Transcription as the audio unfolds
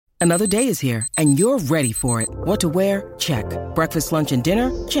Another day is here, and you're ready for it. What to wear? Check. Breakfast, lunch, and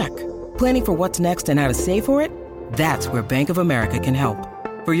dinner? Check. Planning for what's next and how to save for it? That's where Bank of America can help.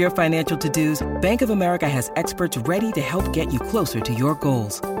 For your financial to-dos, Bank of America has experts ready to help get you closer to your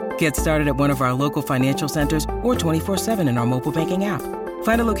goals. Get started at one of our local financial centers or 24/7 in our mobile banking app.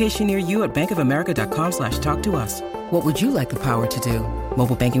 Find a location near you at bankofamerica.com/talktous. What would you like the power to do?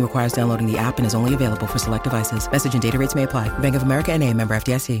 Mobile banking requires downloading the app and is only available for select devices. Message and data rates may apply. Bank of America N.A., member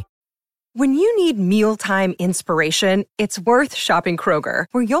FDIC. When you need mealtime inspiration, it's worth shopping Kroger,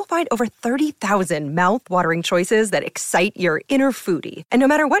 where you'll find over 30,000 mouth-watering choices that excite your inner foodie. And no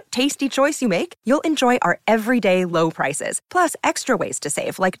matter what tasty choice you make, you'll enjoy our everyday low prices, plus extra ways to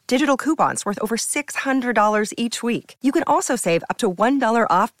save, like digital coupons worth over $600 each week. You can also save up to $1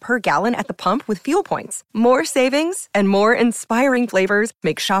 off per gallon at the pump with fuel points. More savings and more inspiring flavors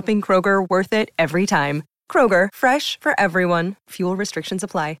make shopping Kroger worth it every time. Kroger, fresh for everyone. Fuel restrictions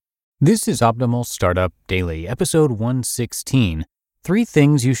apply. This is Optimal Startup Daily, episode 116, 3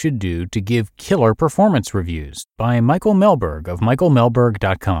 Things You Should Do to Give Killer Performance Reviews by Michael Melberg of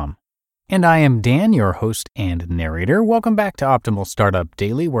michaelmelberg.com. And I am Dan, your host and narrator. Welcome back to Optimal Startup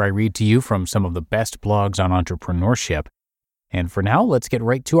Daily, where I read to you from some of the best blogs on entrepreneurship. And for now, let's get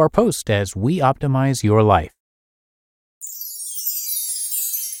right to our post as we optimize your life.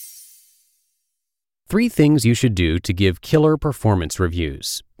 3 Things You Should Do to Give Killer Performance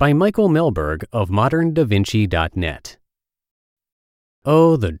Reviews by Michael Melberg of moderndavinci.net.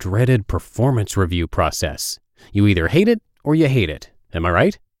 Oh, the dreaded performance review process. You either hate it or you hate it. Am I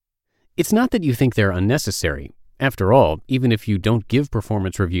right? It's not that you think they're unnecessary. After all, even if you don't give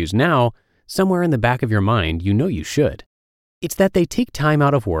performance reviews now, somewhere in the back of your mind, you know you should. It's that they take time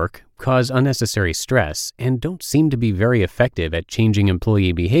out of work, cause unnecessary stress, and don't seem to be very effective at changing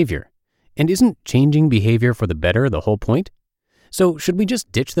employee behavior. And isn't changing behavior for the better the whole point? So should we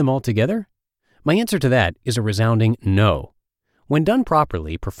just ditch them altogether? My answer to that is a resounding no. When done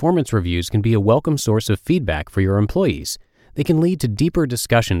properly, performance reviews can be a welcome source of feedback for your employees. They can lead to deeper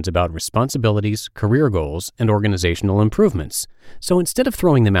discussions about responsibilities, career goals, and organizational improvements. So instead of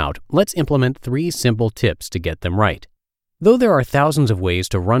throwing them out, let's implement 3 simple tips to get them right. Though there are thousands of ways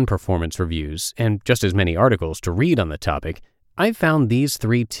to run performance reviews, and just as many articles to read on the topic, I've found these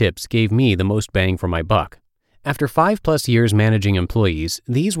 3 tips gave me the most bang for my buck. After 5+ years managing employees,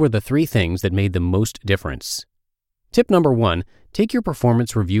 these were the 3 things that made the most difference. Tip number 1, take your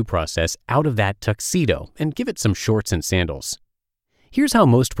performance review process out of that tuxedo and give it some shorts and sandals. Here's how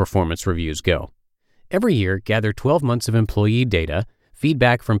most performance reviews go. Every year, gather 12 months of employee data,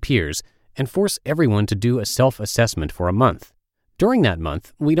 feedback from peers, and force everyone to do a self-assessment for a month. During that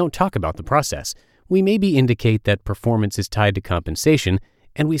month, we don't talk about the process. We maybe indicate that performance is tied to compensation,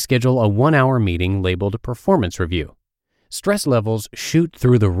 and we schedule a 1-hour meeting labeled performance review. Stress levels shoot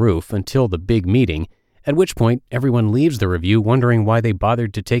through the roof until the big meeting, at which point everyone leaves the review wondering why they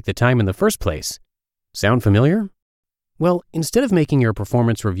bothered to take the time in the first place. Sound familiar? Well, instead of making your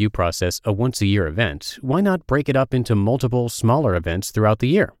performance review process a once-a-year event, why not break it up into multiple smaller events throughout the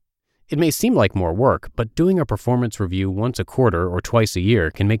year? It may seem like more work, but doing a performance review once a quarter or twice a year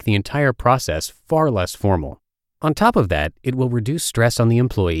can make the entire process far less formal. On top of that, it will reduce stress on the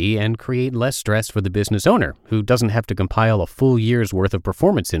employee and create less stress for the business owner, who doesn't have to compile a full year's worth of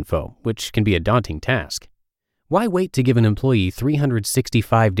performance info, which can be a daunting task. Why wait to give an employee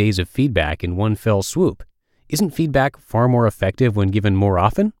 365 days of feedback in one fell swoop? Isn't feedback far more effective when given more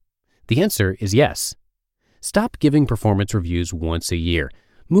often? The answer is yes. Stop giving performance reviews once a year.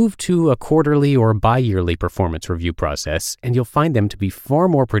 Move to a quarterly or bi-yearly performance review process, and you'll find them to be far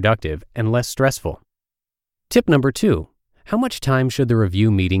more productive and less stressful. Tip number 2, how much time should the review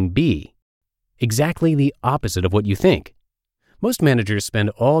meeting be? Exactly the opposite of what you think. Most managers spend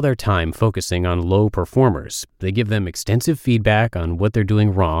all their time focusing on low performers. They give them extensive feedback on what they're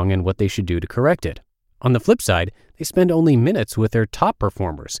doing wrong and what they should do to correct it. On the flip side, they spend only minutes with their top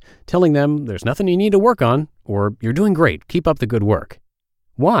performers, telling them there's nothing you need to work on, or you're doing great, keep up the good work.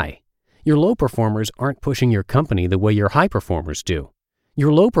 Why? Your low performers aren't pushing your company the way your high performers do.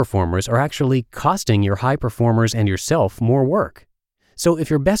 Your low performers are actually costing your high performers and yourself more work. So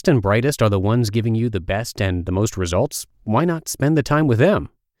if your best and brightest are the ones giving you the best and the most results, why not spend the time with them?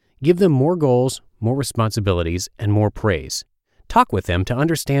 Give them more goals, more responsibilities, and more praise. Talk with them to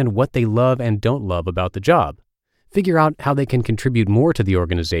understand what they love and don't love about the job. Figure out how they can contribute more to the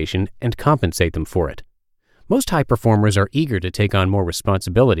organization and compensate them for it. Most high performers are eager to take on more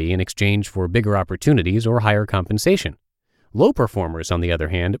responsibility in exchange for bigger opportunities or higher compensation. Low performers, on the other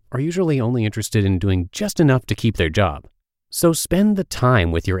hand, are usually only interested in doing just enough to keep their job. So spend the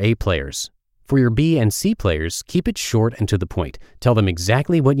time with your A players. For your B and C players, keep it short and to the point. Tell them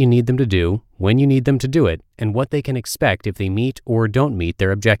exactly what you need them to do, when you need them to do it, and what they can expect if they meet or don't meet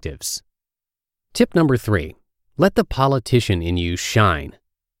their objectives. Tip number 3. Let the politician in you shine.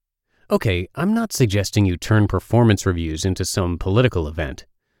 Okay, I'm not suggesting you turn performance reviews into some political event.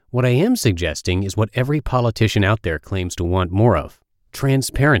 What I am suggesting is what every politician out there claims to want more of: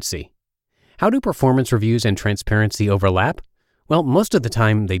 transparency. How do performance reviews and transparency overlap? Well, most of the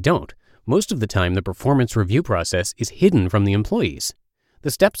time they don't. Most of the time, the performance review process is hidden from the employees. The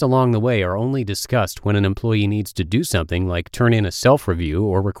steps along the way are only discussed when an employee needs to do something like turn in a self-review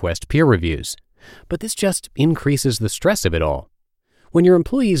or request peer reviews. But this just increases the stress of it all. When your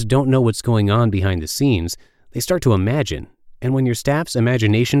employees don't know what's going on behind the scenes, they start to imagine. And when your staff's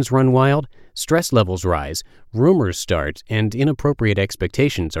imaginations run wild, stress levels rise, rumors start, and inappropriate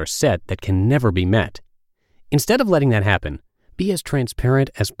expectations are set that can never be met. Instead of letting that happen, be as transparent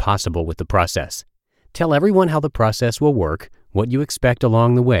as possible with the process. Tell everyone how the process will work, what you expect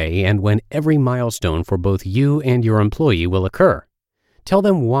along the way, and when every milestone for both you and your employee will occur. Tell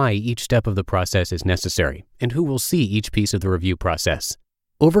them why each step of the process is necessary and who will see each piece of the review process.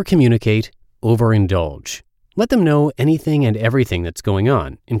 Over-communicate, overindulge. Let them know anything and everything that's going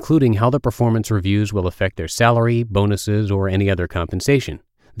on, including how the performance reviews will affect their salary, bonuses, or any other compensation.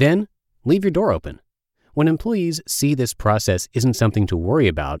 Then, leave your door open. When employees see this process isn't something to worry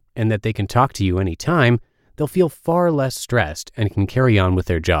about and that they can talk to you anytime, they'll feel far less stressed and can carry on with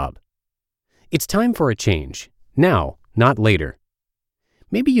their job. It's time for a change. Now, not later.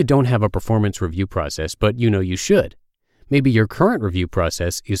 Maybe you don't have a performance review process, but you know you should. Maybe your current review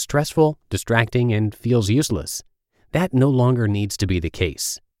process is stressful, distracting, and feels useless. That no longer needs to be the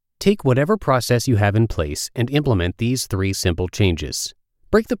case. Take whatever process you have in place and implement these 3 simple changes.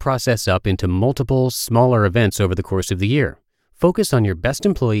 Break the process up into multiple, smaller events over the course of the year. Focus on your best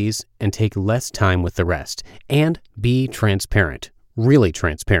employees and take less time with the rest. And be transparent, really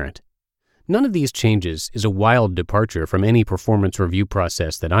transparent. None of these changes is a wild departure from any performance review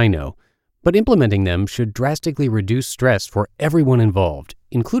process that I know, but implementing them should drastically reduce stress for everyone involved,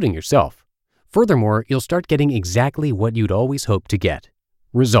 including yourself. Furthermore, you'll start getting exactly what you'd always hoped to get: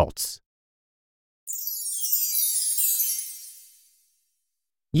 results.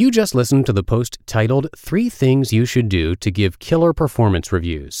 You just listened to the post titled 3 Things You Should Do to Give Killer Performance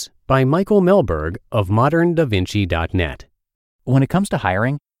Reviews by Michael Melberg of moderndavinci.net. When it comes to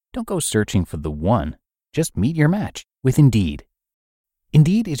hiring, don't go searching for the one. Just meet your match with Indeed.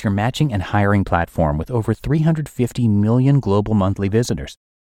 Indeed is your matching and hiring platform with over 350 million global monthly visitors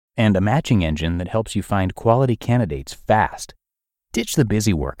and a matching engine that helps you find quality candidates fast. Ditch the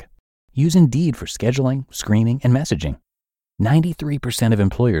busy work. Use Indeed for scheduling, screening, and messaging. 93% of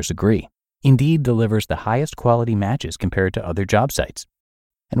employers agree. Indeed delivers the highest quality matches compared to other job sites.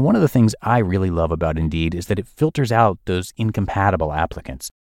 And one of the things I really love about Indeed is that it filters out those incompatible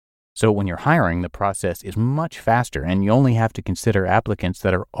applicants. So when you're hiring, the process is much faster and you only have to consider applicants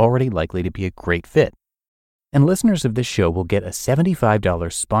that are already likely to be a great fit. And listeners of this show will get a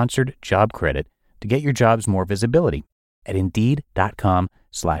 $75 sponsored job credit to get your jobs more visibility at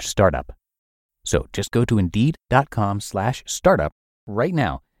Indeed.com/startup. So just go to Indeed.com/startup right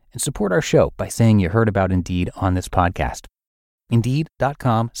now and support our show by saying you heard about Indeed on this podcast.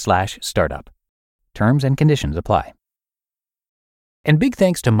 Indeed.com/startup. Terms and conditions apply. And big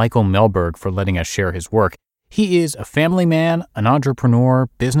thanks to Michael Melberg for letting us share his work. He is a family man, an entrepreneur,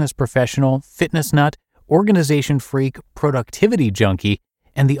 business professional, fitness nut, organization freak, productivity junkie,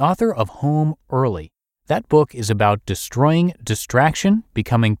 and the author of Home Early. That book is about destroying distraction,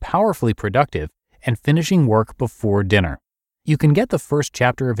 becoming powerfully productive, and finishing work before dinner. You can get the first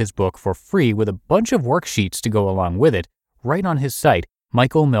chapter of his book for free with a bunch of worksheets to go along with it right on his site,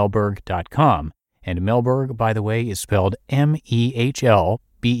 michaelmelberg.com. And Melberg, by the way, is spelled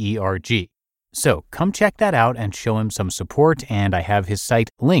Mehlberg. So come check that out and show him some support, and I have his site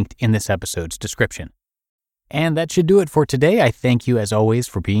linked in this episode's description. And that should do it for today. I thank you, as always,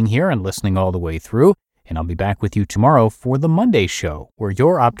 for being here and listening all the way through. And I'll be back with you tomorrow for the Monday show, where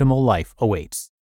your optimal life awaits.